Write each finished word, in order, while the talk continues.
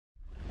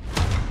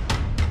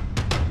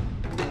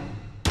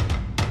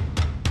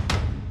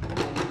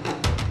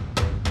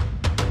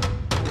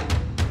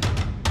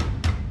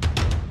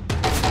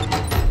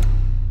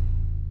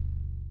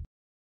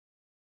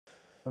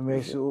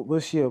mean, so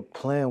what's your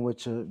plan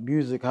with your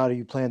music? How do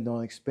you plan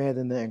on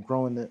expanding it and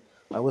growing it?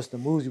 Like, what's the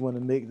moves you want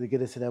to make to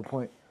get it to that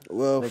point?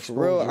 Well, for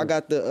real, I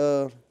got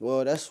the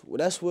well,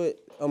 that's what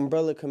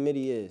Umbrella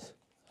Committee is.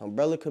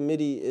 Umbrella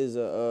Committee is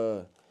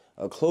a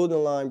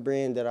clothing line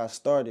brand that I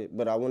started,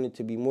 but I want it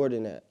to be more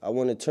than that. I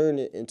want to turn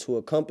it into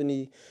a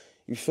company.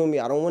 You feel me?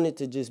 I don't want it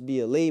to just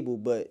be a label,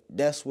 but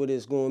that's what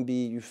it's going to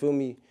be. You feel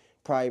me?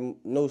 Probably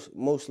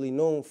mostly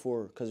known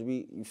for, because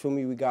you feel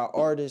me? We got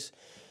artists,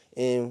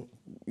 and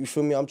you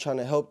feel me? I'm trying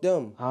to help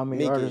them. How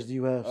many artists do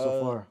you have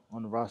so far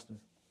on the roster?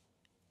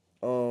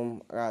 I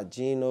got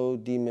Gino,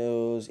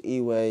 D-Mills,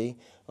 E-Way,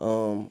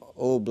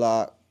 Old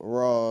Block,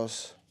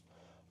 Ross,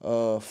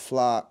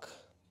 Flock.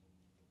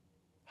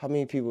 How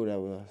many people that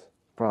was?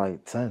 Probably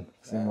 10.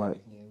 Seem like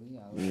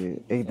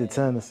 8 to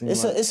 10.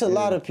 It's a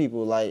lot of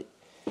people. Like,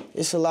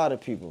 it's a lot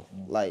of people.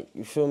 Like,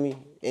 you feel me?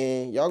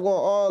 And y'all gonna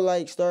all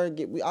like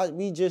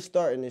we just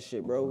starting this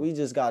shit, bro. We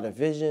just got a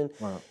vision,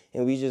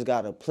 and we just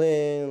got a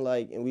plan,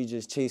 like, and we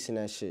just chasing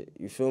that shit.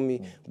 You feel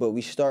me? But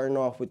we starting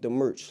off with the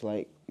merch,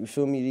 like, you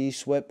feel me?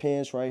 These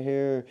sweatpants right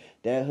here,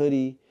 that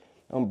hoodie,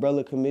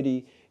 Umbrella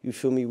Committee. You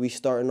feel me? We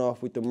starting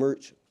off with the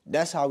merch.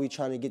 That's how we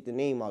trying to get the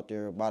name out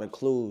there, by the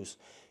clothes.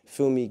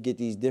 Feel me? Get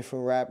these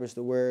different rappers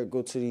to wear it,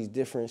 go to these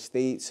different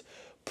states,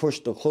 push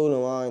the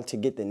clothing line to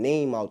get the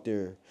name out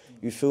there.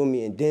 You feel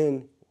me? And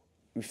then,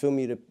 you feel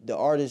me, the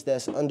artists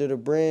that's under the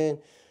brand,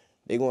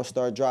 they gonna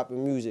start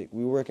dropping music.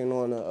 We working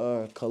on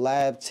a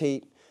collab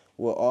tape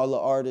with all the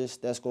artists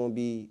that's gonna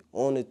be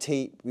on the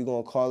tape. We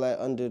gonna call that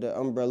Under the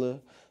Umbrella.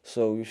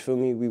 So, you feel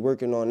me? We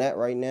working on that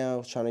right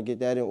now, trying to get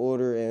that in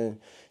order and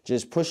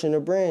just pushing the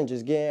brand,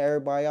 just getting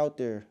everybody out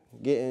there,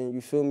 getting,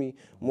 you feel me,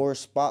 more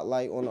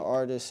spotlight on the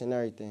artists and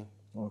everything.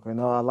 Okay,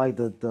 no, I like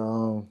the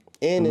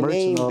and the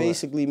name and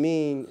basically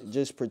mean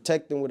just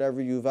protecting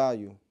whatever you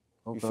value.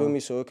 Okay. You feel me?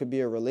 So it could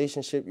be a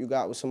relationship you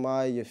got with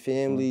somebody, your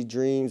family,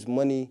 dreams,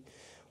 money,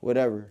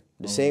 whatever.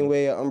 The same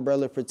way an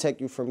umbrella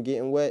protect you from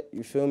getting wet,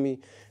 you feel me?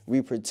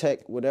 We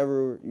protect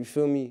whatever, you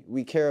feel me,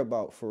 we care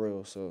about for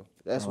real. So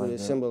that's what it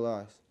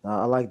symbolized.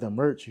 I like the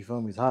merch, you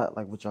feel me? It's hot,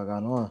 like what y'all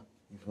got on.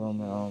 You feel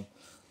me?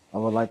 I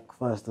would like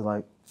for us to,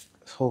 like,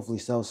 hopefully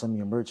sell some of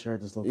your merch here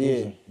at this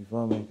location. Yeah. You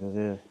feel me?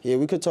 Cause, yeah,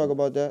 we could talk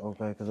about that.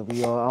 Okay, because I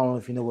don't know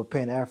if you know what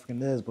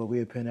Pan-African is, but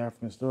we're a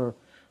Pan-African store.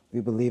 We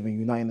believe in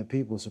uniting the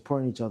people,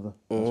 supporting each other.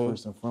 That's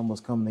first and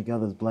foremost, coming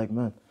together as black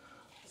men.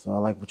 So I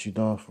like what you're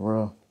doing, for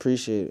real.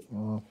 Appreciate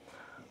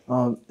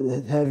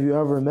it. Have you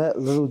ever met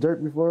Lil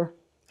Durk before?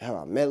 Have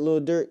I met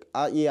Lil Durk?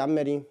 Yeah, I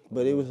met him,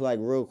 but it was like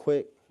real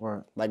quick.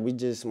 Right. Like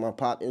my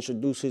pop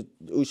introduced me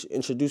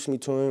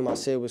to him. I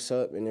said what's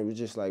up, and it was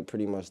just like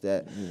pretty much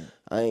that.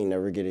 I ain't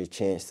never get a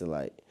chance to,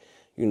 like,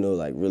 you know,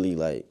 like really,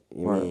 like,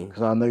 you mean?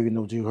 Because I know you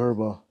know G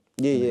Herbo.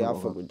 Yeah, I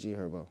fuck with G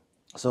Herbo.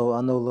 So I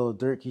know Lil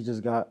Durk, he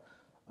just got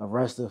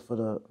arrested for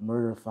the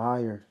murder for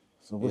hire.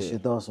 So what's your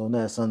thoughts on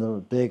that? Something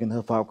big in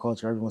hip hop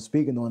culture, everyone's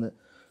speaking on it.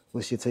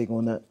 What's your take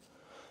on that?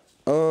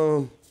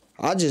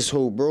 I just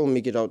hope bro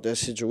make it out that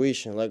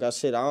situation. Like I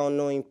said, I don't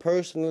know him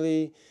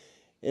personally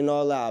and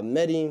all that. I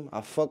met him,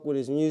 I fuck with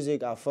his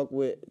music, I fuck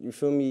with, you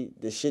feel me,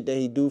 the shit that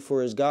he do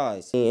for his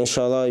guys.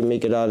 Inshallah, he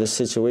make it out of the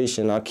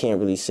situation. I can't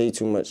really say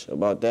too much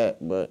about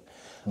that, but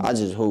I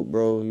just hope,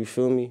 bro, you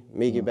feel me,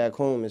 make it back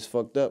home. It's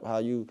fucked up how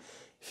you,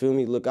 feel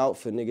me, look out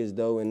for niggas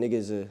though, and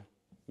niggas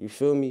you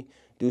feel me,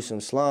 do some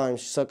slime,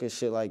 sucker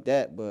shit like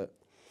that, but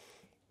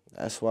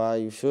that's why,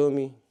 you feel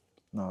me?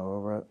 No,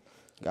 all right.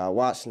 Gotta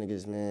watch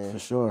niggas, man. For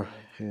sure.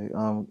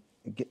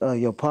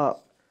 Your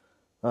pop,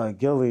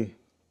 Gillie,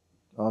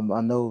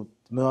 I know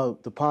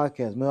the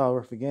podcast, Middle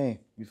Hour for Game,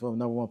 you feel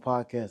me, #1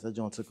 podcast, that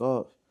joint took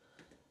off.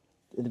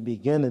 In the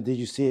beginning, did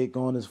you see it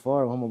going this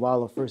far when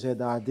Wallo first had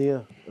the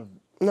idea?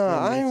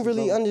 Nah, I ain't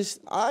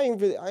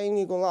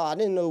even gonna lie, I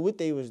didn't know what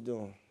they was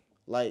doing.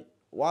 Like,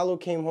 Wallo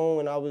came home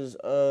and I was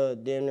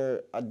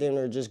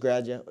dinner just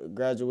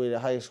graduated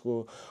high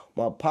school.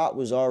 My pop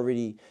was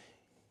already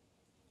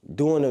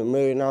doing $1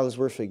 million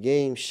worth of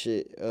game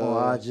shit.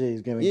 On IG,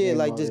 he's giving yeah, game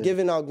like just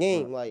giving out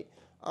game. Right.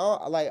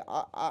 Like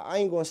I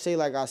ain't gonna say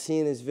like I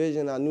seen his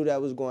vision. I knew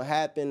that was gonna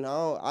happen.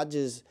 I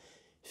just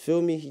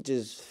feel me. He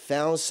just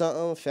found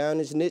something, found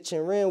his niche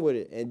and ran with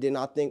it. And then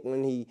I think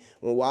when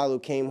Wallo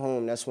came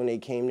home, that's when they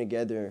came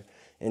together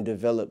and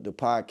developed the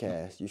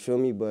podcast. You feel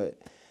me? But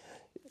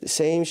the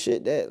same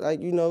shit that,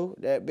 like, you know,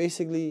 that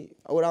basically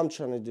what I'm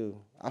trying to do.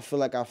 I feel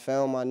like I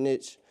found my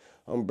niche,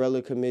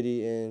 Umbrella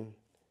Committee, and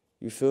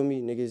you feel me?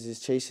 Niggas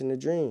is chasing the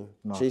dream,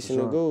 chasing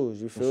the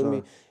goals. You feel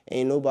me?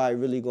 Ain't nobody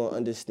really gonna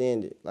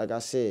understand it. Like I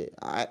said,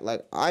 I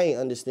ain't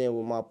understand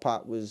what my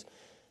pop was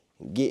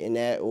getting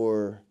at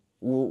or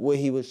what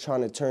he was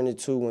trying to turn it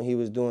to when he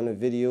was doing the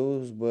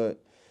videos. But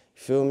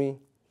you feel me?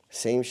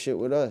 Same shit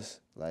with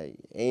us. Like,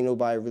 ain't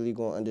nobody really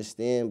gonna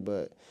understand.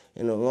 But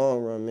in the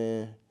long run,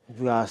 man,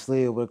 you gotta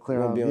see it with a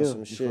clear eye view.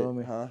 Some shit, feel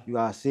me? Huh? You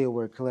gotta see it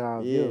with a clear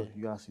eye view.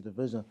 You gotta see the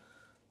vision.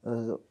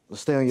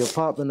 Stay on your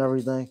pop and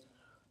everything.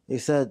 They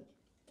said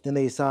then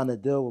they signed a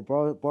deal with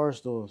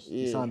Barstools.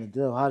 Yeah. They signed a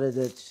deal. How did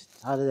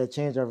that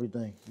change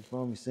everything? You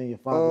feel me? Seeing your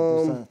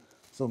father do something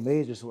so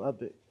major, so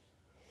epic.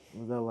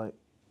 What was that like?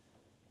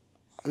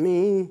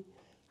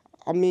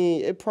 I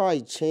mean, it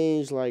probably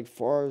changed, like,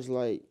 far as,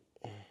 like,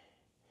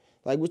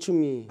 what you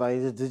mean?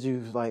 Like, did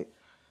you, like,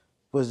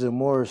 was it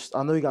more,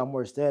 I know you got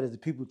more status,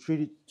 did people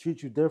treat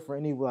you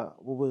different?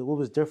 What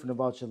was different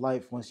about your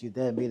life once your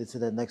dad made it to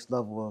that next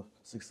level of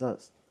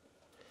success?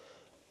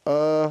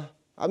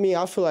 I mean,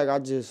 I feel like I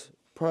just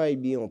probably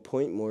be on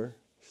point more,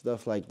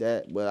 stuff like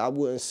that. But I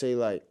wouldn't say,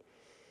 like,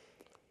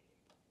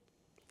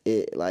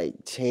 it,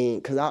 like,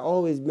 changed. Because I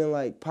always been,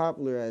 like,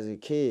 popular as a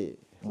kid.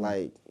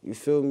 Like, you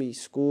feel me?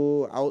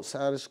 School,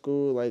 outside of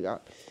school, like,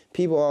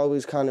 people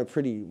always kind of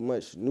pretty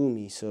much knew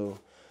me. So,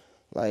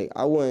 like,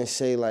 I wouldn't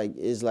say, like,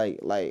 it's like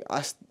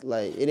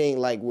it ain't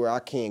like where I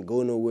can't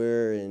go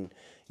nowhere. And,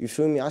 you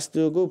feel me? I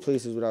still go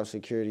places without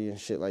security and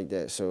shit like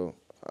that. So,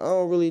 I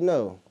don't really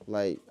know.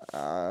 Like,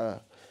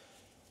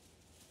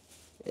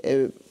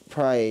 it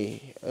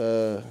probably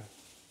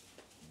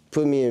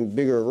put me in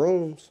bigger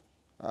rooms.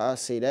 I'll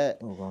say that.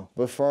 Okay.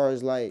 But as far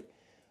as, like,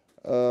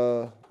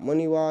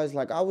 money-wise,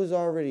 like, I was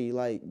already,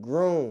 like,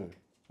 grown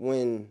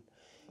when,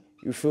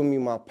 you feel me,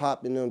 my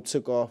pop and them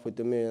took off with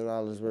the $1 million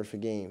worth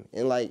of game.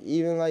 And, like,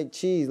 even, like,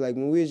 Cheese, like,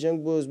 when we was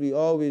young boys, we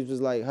always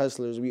was, like,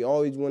 hustlers. We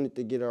always wanted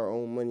to get our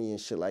own money and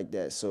shit like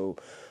that. So,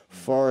 as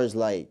far as,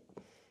 like,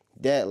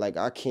 that, like,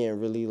 I can't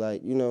really,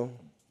 like, you know,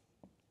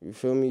 you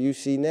feel me? You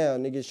see now,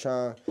 niggas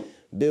trying to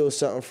build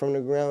something from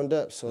the ground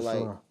up. So,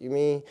 like, you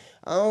mean,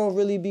 I don't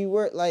really be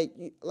worried, like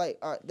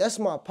that's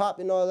my pop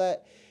and all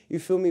that, you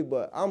feel me?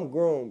 But I'm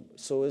grown,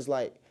 so it's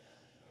like,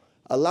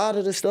 a lot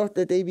of the stuff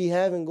that they be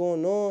having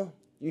going on,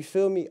 you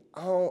feel me?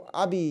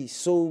 I be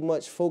so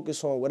much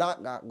focused on what I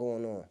got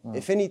going on.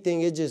 If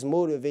anything, it just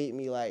motivate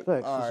me, like, all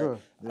right, sure.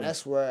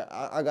 that's where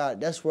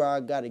that's where I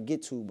gotta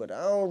get to. But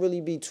I don't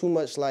really be too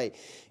much, like,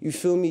 you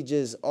feel me,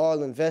 just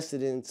all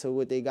invested into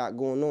what they got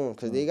going on,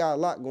 because they got a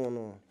lot going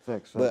on.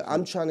 But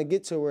I'm trying to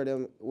get to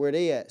where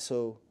they at,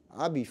 so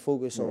I be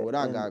focused on what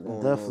I got going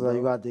on. Definitely,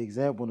 you got the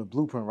example and the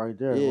blueprint right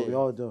there. What we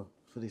all do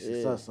for the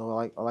success. So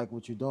I like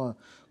what you're doing,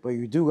 but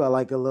you do got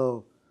like a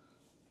little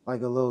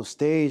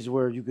stage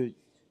where you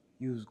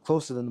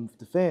closer than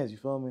the fans. You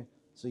feel me?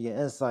 So your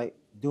insight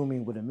do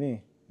mean what it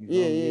mean.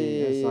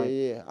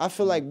 Yeah. I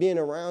feel like being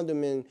around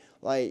them, and,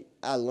 like,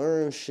 I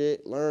learn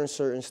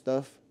certain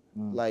stuff.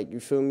 Like,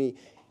 you feel me?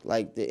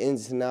 Like, the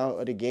ins and outs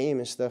of the game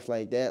and stuff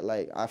like that.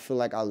 Like, I feel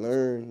like I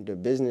learned the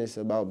business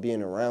about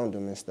being around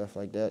them and stuff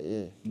like that,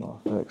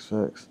 No, facts.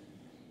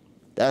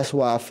 That's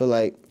why I feel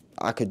like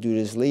I could do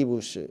this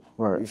label shit.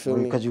 Right. You feel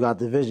me? Because you got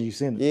the vision, you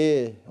seen it.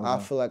 Yeah. I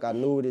feel like I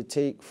know what it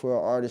take for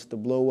an artist to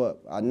blow up.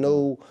 I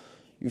know,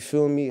 you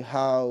feel me,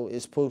 how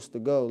it's supposed to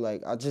go.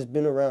 Like, I just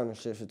been around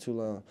this shit for too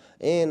long.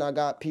 And I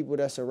got people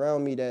that's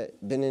around me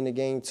that been in the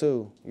game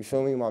too. You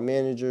feel me? My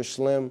manager,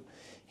 Slim,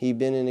 he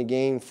been in the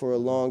game for a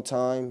long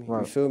time.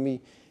 You feel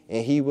me?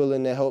 And he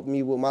willing to help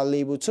me with my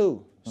label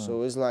too.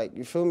 So it's like,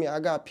 you feel me?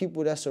 I got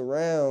people that's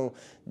around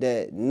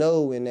that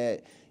know and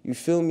that, you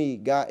feel me,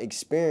 got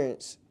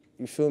experience,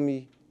 you feel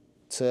me,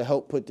 to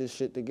help put this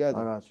shit together.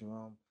 I got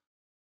you,